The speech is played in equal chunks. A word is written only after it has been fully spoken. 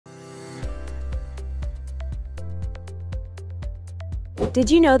Did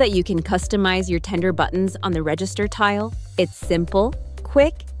you know that you can customize your tender buttons on the register tile? It's simple,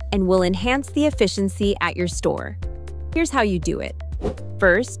 quick, and will enhance the efficiency at your store. Here's how you do it.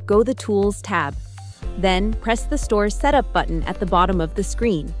 First, go to the Tools tab. Then, press the Store Setup button at the bottom of the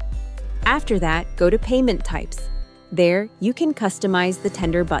screen. After that, go to Payment Types. There, you can customize the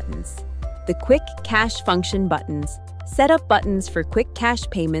tender buttons. The Quick Cash function buttons set up buttons for quick cash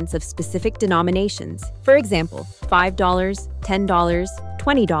payments of specific denominations. For example, $5, $10,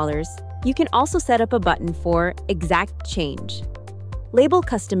 $20. You can also set up a button for exact change. Label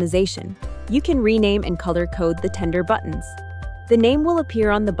customization. You can rename and color code the tender buttons. The name will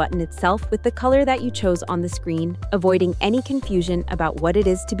appear on the button itself with the color that you chose on the screen, avoiding any confusion about what it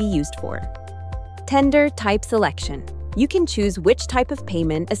is to be used for. Tender type selection. You can choose which type of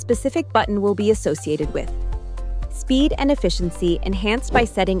payment a specific button will be associated with. Speed and efficiency enhanced by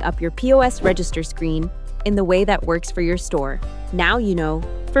setting up your POS register screen in the way that works for your store. Now you know.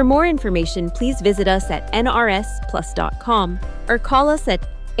 For more information, please visit us at nrsplus.com or call us at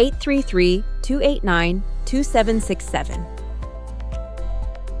 833-289-2767.